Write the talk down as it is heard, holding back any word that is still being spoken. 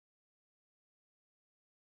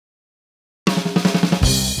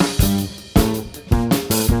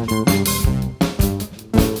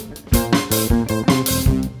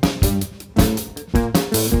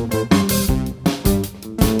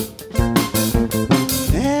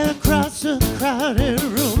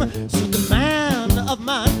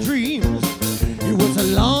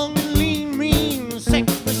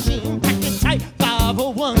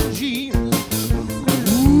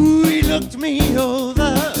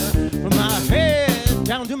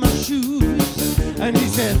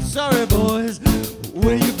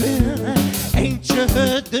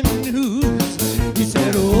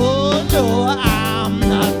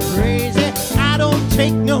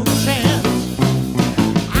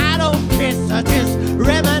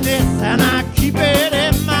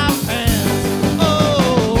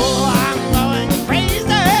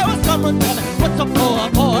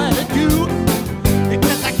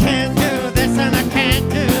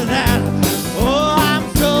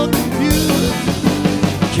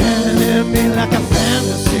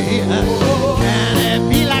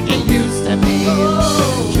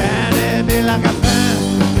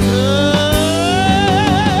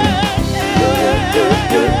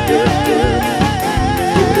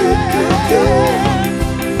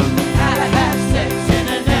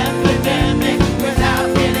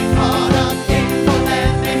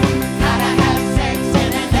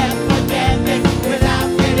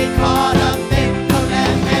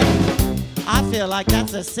like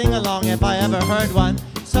that's a sing-along if I ever heard one.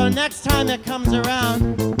 So next time it comes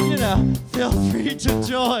around, you know, feel free to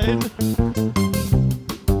join.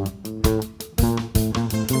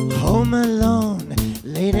 Home alone,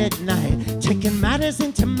 late at night, taking matters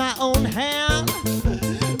into my own hand.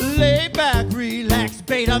 Lay back, relax,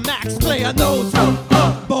 Betamax, playing those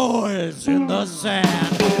boys in the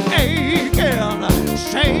sand. Aching,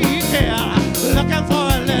 shaking, looking for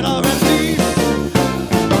a little release.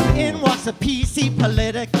 In walks a PC,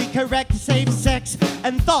 politically correct, safe sex,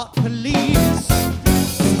 and thought police.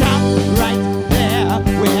 Stop right there,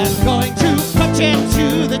 we're going to put you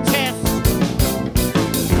to the test.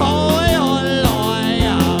 Call your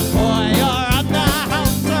lawyer, boy, you're under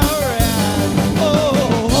house arrest. Oh,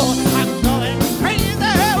 I'm going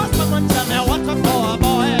crazy. Will someone tell me what a poor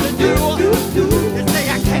boy to do? You say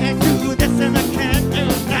I can't do this and I can't do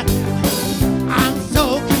that. I'm so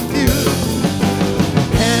confused.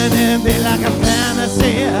 Can it be like a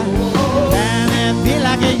fantasy? Can it be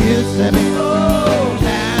like it used to be?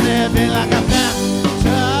 Can it be like a fantasy?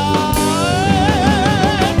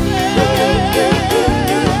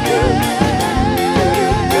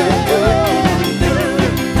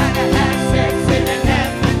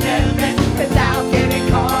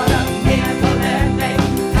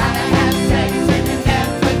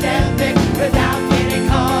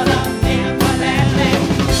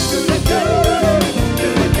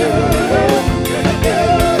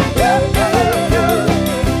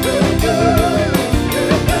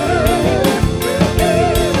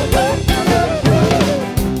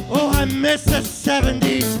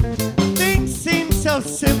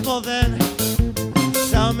 Simple then,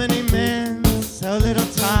 so many men, so little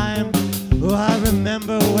time. Oh, I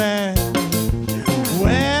remember when.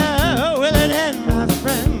 Where will it end, my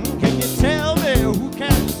friend? Can you tell me? Who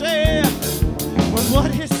can say? Well,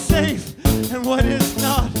 what is safe and what is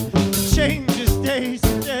not changes day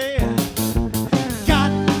to day.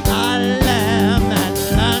 Got a lamb and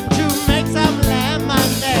learn to make some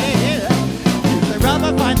lemonade. Use the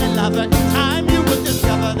rubber, find the lover. In time you will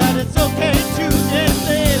discover that it's okay to get.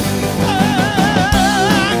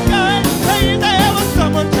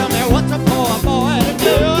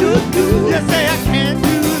 You say I can't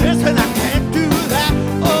do this and I can't do that.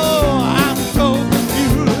 Oh, I'm so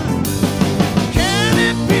confused. Can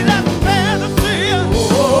it be like a fantasy?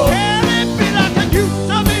 Can it be like it used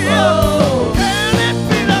to be? Can it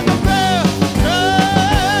be like a fantasy?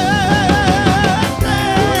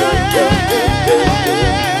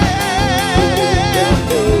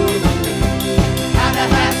 How to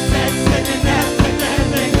have sex in an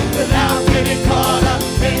epidemic without getting caught up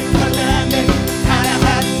in polemic. How to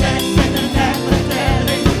have sex in an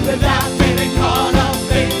epidemic without getting caught up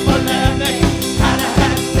in polemic. How to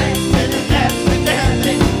have sex in an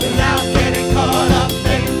epidemic without getting caught up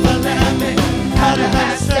in polemic. How to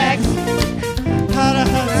have sex. How to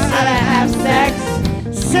have sex.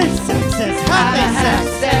 Safe sex is healthy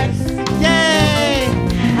sex. Yay!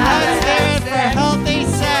 How to have healthy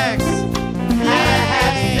sex.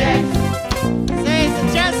 Yay! Say,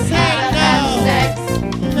 just say no.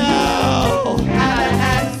 No.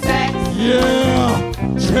 Yeah,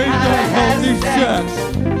 take that healthy sex.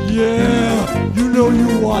 Yeah, you know you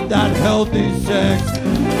want that healthy sex.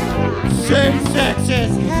 Safe sex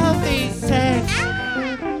is healthy sex.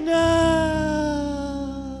 No.